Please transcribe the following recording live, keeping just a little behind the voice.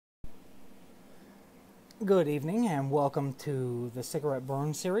Good evening and welcome to the Cigarette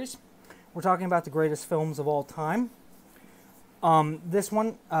Burn series. We're talking about the greatest films of all time. This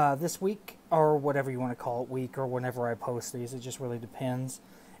week, or whatever you want to call it, week, or whenever I post these, it just really depends,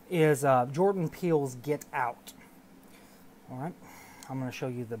 is Jordan Peele's Get Out. Alright, I'm going to show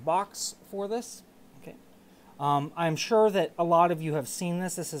you the box for this. Okay. I'm sure that a lot of you have seen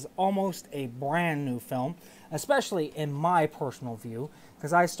this. This is almost a brand new film, especially in my personal view,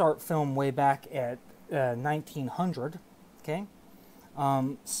 because I start film way back at 1900. Okay,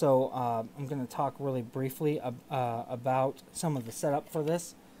 I'm going to talk really briefly about some of the setup for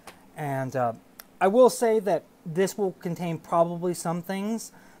this, and I will say that this will contain probably some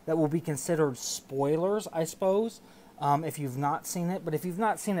things that will be considered spoilers, I suppose, if you've not seen it. But if you've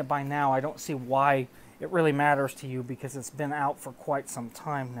not seen it by now, I don't see why it really matters to you, because it's been out for quite some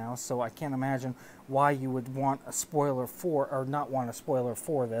time now, so I can't imagine why you would want a spoiler for, or not want a spoiler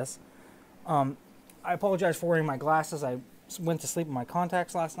for this. I apologize for wearing my glasses. I went to sleep in my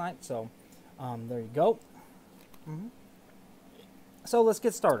contacts last night, so there you go. So let's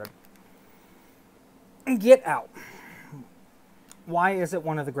get started. Get Out. Why is it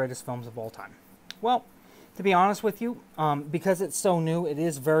one of the greatest films of all time? Well, to be honest with you, because it's so new, it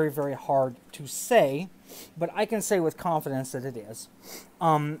is very, very hard to say, but I can say with confidence that it is.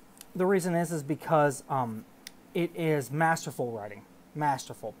 The reason is because it is masterful writing.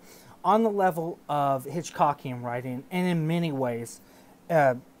 Masterful. On the level of Hitchcockian writing, and in many ways,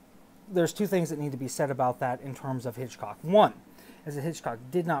 there's two things that need to be said about that in terms of Hitchcock. One is that Hitchcock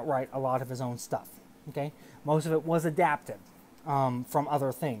did not write a lot of his own stuff. Okay, most of it was adapted from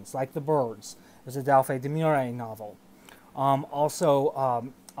other things, like The Birds. There's a Dalphé de Muret novel.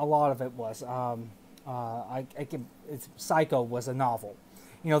 Also, a lot of it was Psycho was a novel.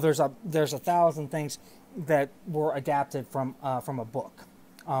 You know, there's a thousand things that were adapted from a book.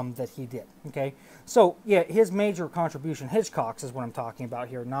 That he did. Okay, so yeah, his major contribution, Hitchcock's is what I'm talking about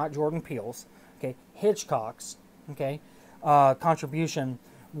here, not Jordan Peele's. Okay, Hitchcock's contribution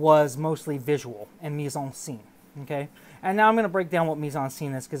was mostly visual and mise-en-scene. Okay, and now I'm going to break down what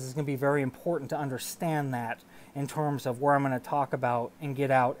mise-en-scene is, because it's going to be very important to understand that in terms of where I'm going to talk about and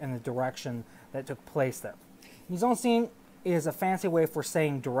Get Out and the direction that took place there. Mise-en-scene is a fancy way for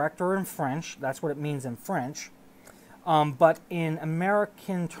saying director in French. That's what it means in French. But in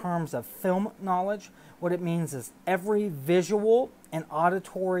American terms of film knowledge, what it means is every visual and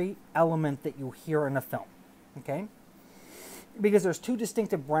auditory element that you hear in a film. Okay? Because there's two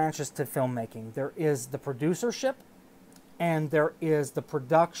distinctive branches to filmmaking. There is the producership, and there is the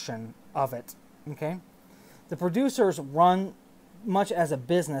production of it. Okay? The producers run, much as a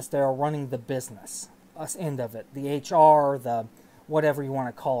business, they are running the business end of it. The HR, the whatever you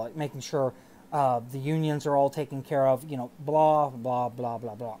want to call it, making sure the unions are all taken care of, you know, blah, blah, blah,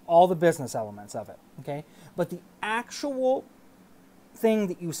 blah, blah. All the business elements of it, okay? But the actual thing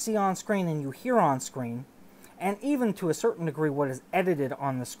that you see on screen and you hear on screen, and even to a certain degree what is edited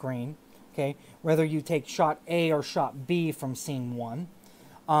on the screen, okay, whether you take shot A or shot B from scene one,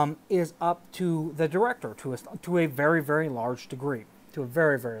 is up to the director to a very, very large degree. To a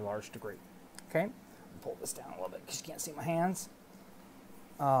very, very large degree, okay? Pull this down a little bit because you can't see my hands.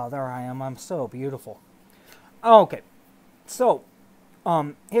 There I am. I'm so beautiful. Okay, so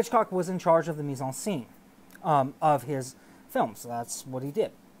Hitchcock was in charge of the mise-en-scene of his films. So that's what he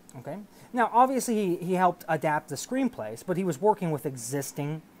did. Okay. Now, obviously, he helped adapt the screenplays, but he was working with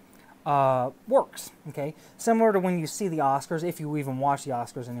existing works. Okay, similar to when you see the Oscars, if you even watch the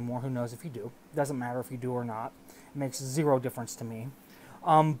Oscars anymore. Who knows if you do? Doesn't matter if you do or not. It makes zero difference to me.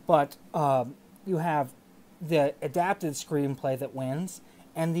 But you have the adapted screenplay that wins,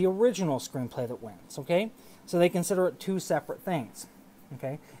 and the original screenplay that wins, okay? So they consider it two separate things,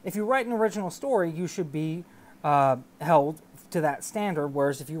 okay? If you write an original story, you should be held to that standard,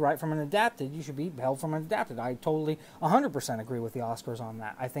 whereas if you write from an adapted, you should be held from an adapted. I totally 100% agree with the Oscars on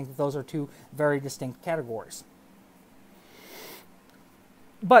that. I think that those are two very distinct categories.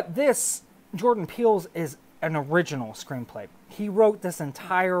 But this, Jordan Peele's, is an original screenplay. He wrote this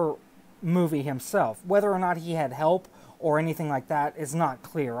entire movie himself. Whether or not he had help or anything like that is not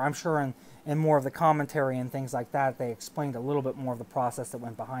clear. I'm sure in more of the commentary and things like that, they explained a little bit more of the process that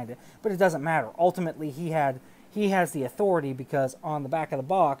went behind it. But it doesn't matter. Ultimately, he has the authority, because on the back of the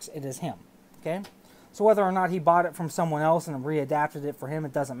box, it is him. Okay? So whether or not he bought it from someone else and readapted it for him,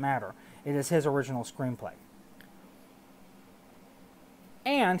 it doesn't matter. It is his original screenplay.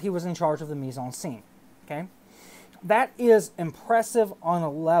 And he was in charge of the mise-en-scene. Okay? That is impressive on a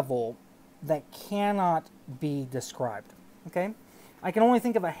level that cannot be described. Okay? I can only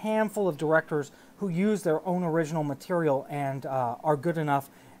think of a handful of directors who use their own original material and are good enough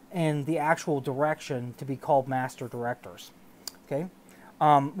in the actual direction to be called master directors. Okay,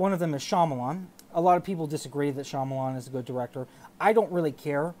 one of them is Shyamalan. A lot of people disagree that Shyamalan is a good director. I don't really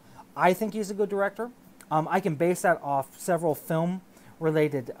care. I think he's a good director. I can base that off several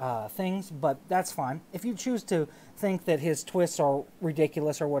film-related things, but that's fine. If you choose to think that his twists are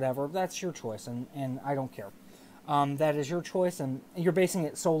ridiculous or whatever, that's your choice, and I don't care. That is your choice, and you're basing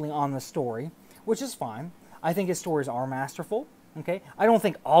it solely on the story, which is fine. I think his stories are masterful. Okay, I don't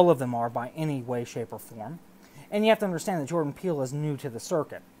think all of them are by any way, shape, or form. And you have to understand that Jordan Peele is new to the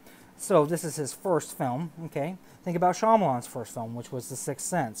circuit. So this is his first film, okay? Think about Shyamalan's first film, which was The Sixth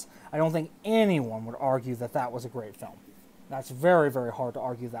Sense. I don't think anyone would argue that that was a great film. That's very, very hard to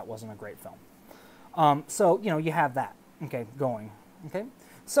argue that wasn't a great film. So, you know, you have that, okay, going, okay?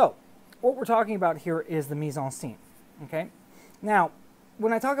 So, what we're talking about here is the mise-en-scene, okay? Now,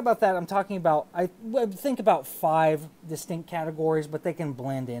 when I talk about that, I'm talking about, I think about 5 distinct categories, but they can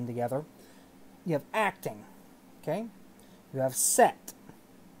blend in together. You have acting, okay? You have set.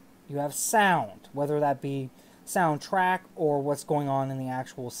 You have sound, whether that be soundtrack or what's going on in the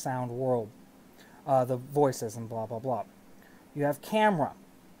actual sound world, the voices and blah, blah, blah. You have camera,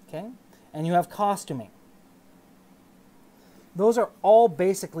 okay? And you have costuming. Those are all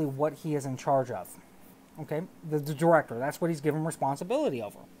basically what he is in charge of, okay? The director, that's what he's given responsibility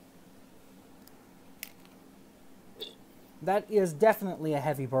over. That is definitely a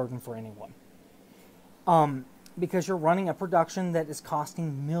heavy burden for anyone. Because you're running a production that is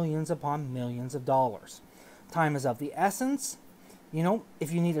costing millions upon millions of dollars. Time is of the essence. You know,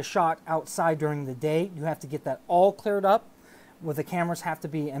 if you need a shot outside during the day, you have to get that all cleared up, where the cameras have to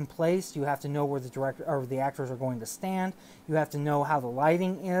be in place. You have to know where the director or the actors are going to stand. You have to know how the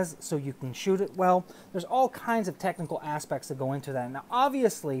lighting is so you can shoot it well. There's all kinds of technical aspects that go into that. Now,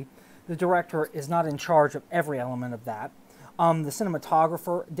 obviously, the director is not in charge of every element of that. The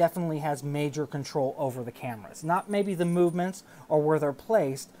cinematographer definitely has major control over the cameras. Not maybe the movements or where they're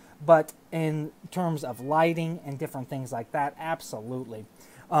placed, but in terms of lighting and different things like that, absolutely.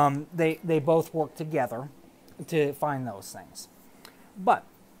 They both work together to find those things. But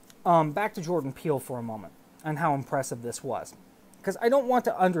back to Jordan Peele for a moment and how impressive this was. Because I don't want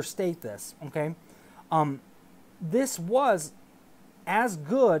to understate this, okay? This was as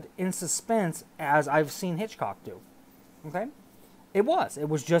good in suspense as I've seen Hitchcock do. Okay? It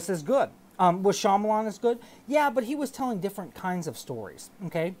was just as good. Was Shyamalan as good? Yeah, but he was telling different kinds of stories.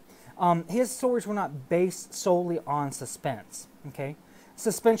 Okay? His stories were not based solely on suspense. Okay?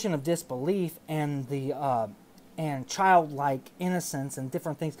 Suspension of disbelief and the and childlike innocence and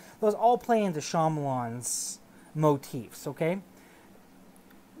different things, those all play into Shyamalan's motifs. Okay?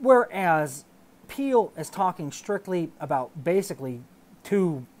 Whereas Peele is talking strictly about basically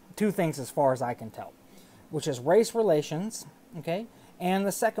two things as far as I can tell, which is race relations, okay? And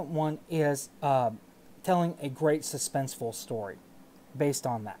the second one is telling a great suspenseful story based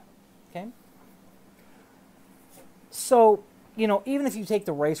on that, okay? So, you know, even if you take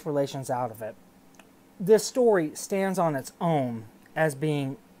the race relations out of it, this story stands on its own as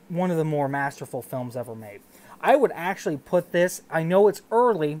being one of the more masterful films ever made. I would actually put this, I know it's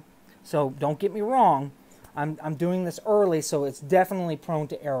early, so don't get me wrong, I'm doing this early, so it's definitely prone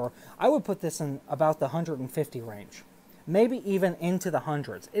to error. I would put this in about the 150 range. Maybe even into the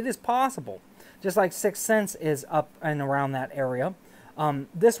hundreds. It is possible. Just like Sixth Sense is up and around that area.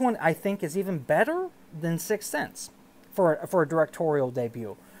 This one, I think, is even better than Sixth Sense for a directorial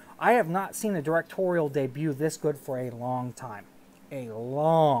debut. I have not seen a directorial debut this good for a long time. A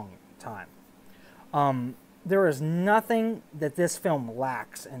long time. There is nothing that this film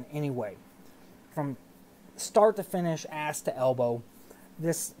lacks in any way. From start to finish, ass to elbow,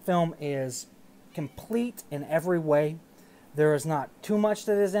 this film is complete in every way. There is not too much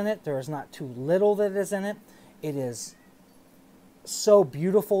that is in it. There is not too little that is in it. It is so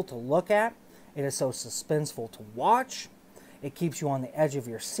beautiful to look at. It is so suspenseful to watch. It keeps you on the edge of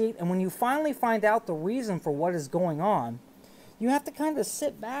your seat. And when you finally find out the reason for what is going on, you have to kind of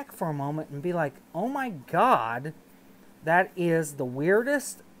sit back for a moment and be like, oh my God, that is the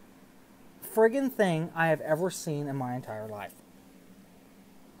weirdest friggin' thing I have ever seen in my entire life.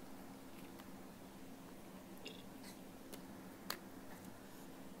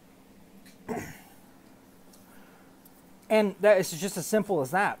 And that is just as simple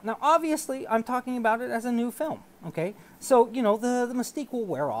as that. Now, obviously, I'm talking about it as a new film, okay? So, you know, the mystique will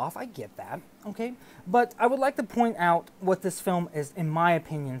wear off. I get that, okay? But I would like to point out what this film is, in my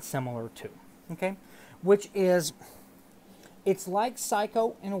opinion, similar to, okay? Which is, it's like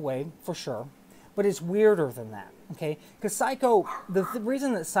Psycho in a way, for sure, but it's weirder than that, okay? Because Psycho, the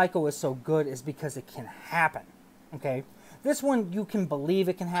reason that Psycho is so good is because it can happen, okay? This one, you can believe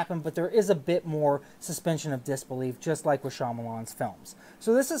it can happen, but there is a bit more suspension of disbelief, just like with Shyamalan's films.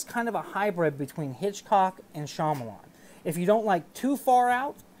 So this is kind of a hybrid between Hitchcock and Shyamalan. If you don't like too far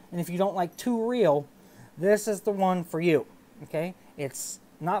out, and if you don't like too real, this is the one for you, okay? It's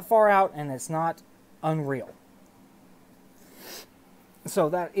not far out, and it's not unreal. So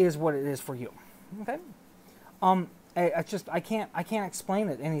that is what it is for you, okay? I can't explain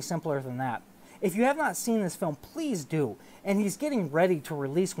it any simpler than that. If you have not seen this film, please do. And he's getting ready to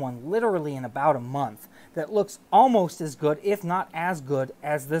release one literally in about a month that looks almost as good, if not as good,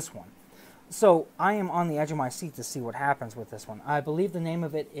 as this one. So I am on the edge of my seat to see what happens with this one. I believe the name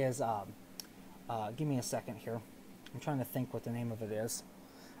of it is, give me a second here. I'm trying to think what the name of it is.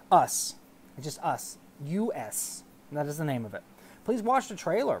 Us. Just Us. U.S. That is the name of it. Please watch the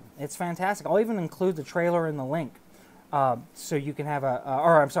trailer. It's fantastic. I'll even include the trailer in the link. So you can have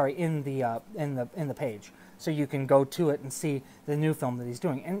in the page, so you can go to it and see the new film that he's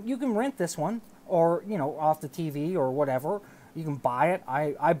doing, and you can rent this one, or off the TV or whatever. You can buy it.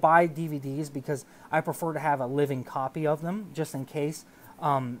 I buy DVDs because I prefer to have a living copy of them, just in case.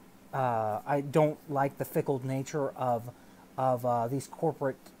 I don't like the fickle nature of these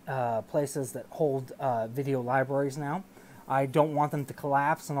corporate places that hold video libraries now. I don't want them to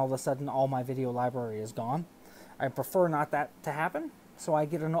collapse and all of a sudden all my video library is gone. I prefer not that to happen, so I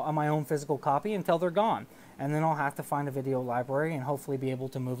get my own physical copy until they're gone. And then I'll have to find a video library and hopefully be able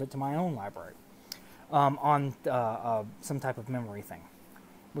to move it to my own library on some type of memory thing,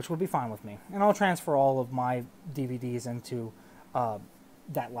 which would be fine with me. And I'll transfer all of my DVDs into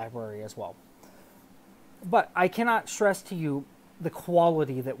that library as well. But I cannot stress to you the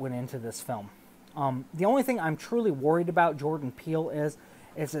quality that went into this film. The only thing I'm truly worried about Jordan Peele is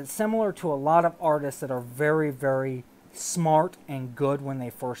it's similar to a lot of artists that are very, very smart and good when they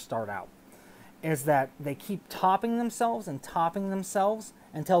first start out, is that they keep topping themselves and topping themselves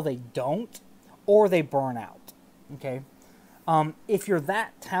until they don't, or they burn out, okay? If you're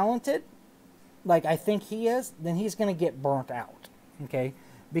that talented, like I think he is, then he's going to get burnt out, okay?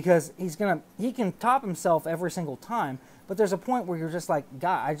 Because he can top himself every single time, but there's a point where you're just like,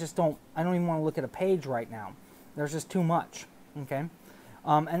 God, I don't even want to look at a page right now. There's just too much, okay?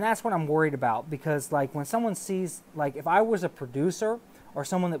 And that's what I'm worried about, because like when someone sees, like if I was a producer or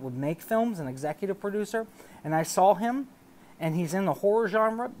someone that would make films, an executive producer, and I saw him and he's in the horror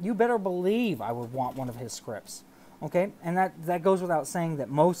genre, you better believe I would want one of his scripts, okay? And that goes without saying that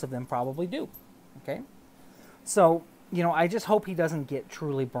most of them probably do, okay? So, I just hope he doesn't get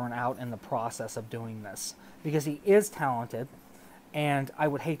truly burnt out in the process of doing this, because he is talented, and I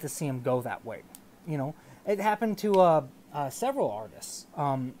would hate to see him go that way. It happened to several artists.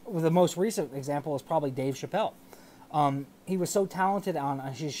 The most recent example is probably Dave Chappelle. He was so talented on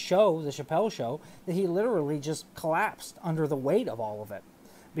his show, The Chappelle Show, that he literally just collapsed under the weight of all of it,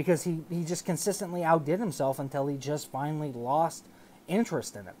 because he just consistently outdid himself until he just finally lost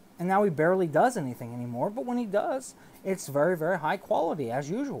interest in it. And now he barely does anything anymore, but when he does, it's very, very high quality as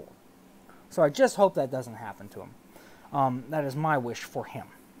usual. So I just hope that doesn't happen to him. That is my wish for him.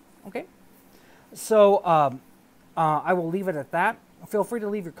 Okay? So I will leave it at that. Feel free to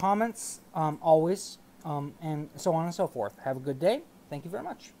leave your comments always, and so on and so forth. Have a good day. Thank you very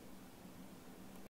much.